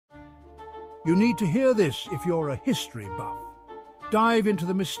You need to hear this if you're a history buff. Dive into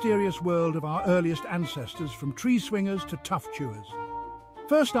the mysterious world of our earliest ancestors, from tree swingers to tuft chewers.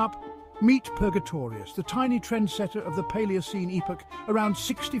 First up, meet Purgatorius, the tiny trendsetter of the Paleocene epoch around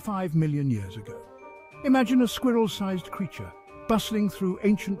 65 million years ago. Imagine a squirrel-sized creature bustling through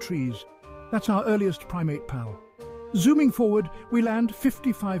ancient trees. That's our earliest primate pal. Zooming forward, we land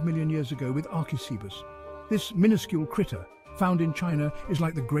 55 million years ago with Archicebus. This minuscule critter, found in China, is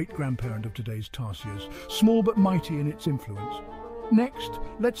like the great-grandparent of today's tarsiers, small but mighty in its influence. Next,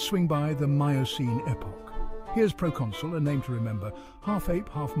 let's swing by the Miocene epoch. Here's Proconsul, a name to remember, half ape,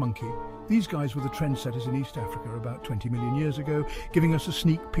 half monkey. These guys were the trendsetters in East Africa about 20 million years ago, giving us a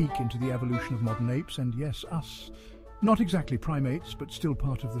sneak peek into the evolution of modern apes, and yes, us. Not exactly primates, but still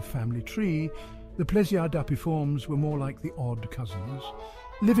part of the family tree. The Plesiadapiformes were more like the odd cousins.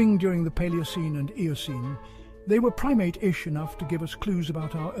 Living during the Paleocene and Eocene, they were primate-ish enough to give us clues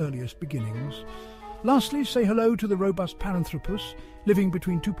about our earliest beginnings. Lastly, say hello to the robust Paranthropus, living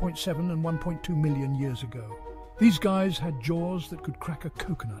between 2.7 and 1.2 million years ago. These guys had jaws that could crack a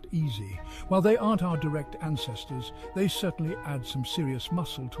coconut easy. While they aren't our direct ancestors, they certainly add some serious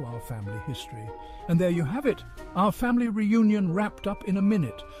muscle to our family history. And there you have it, our family reunion wrapped up in a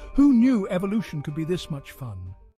minute. Who knew evolution could be this much fun?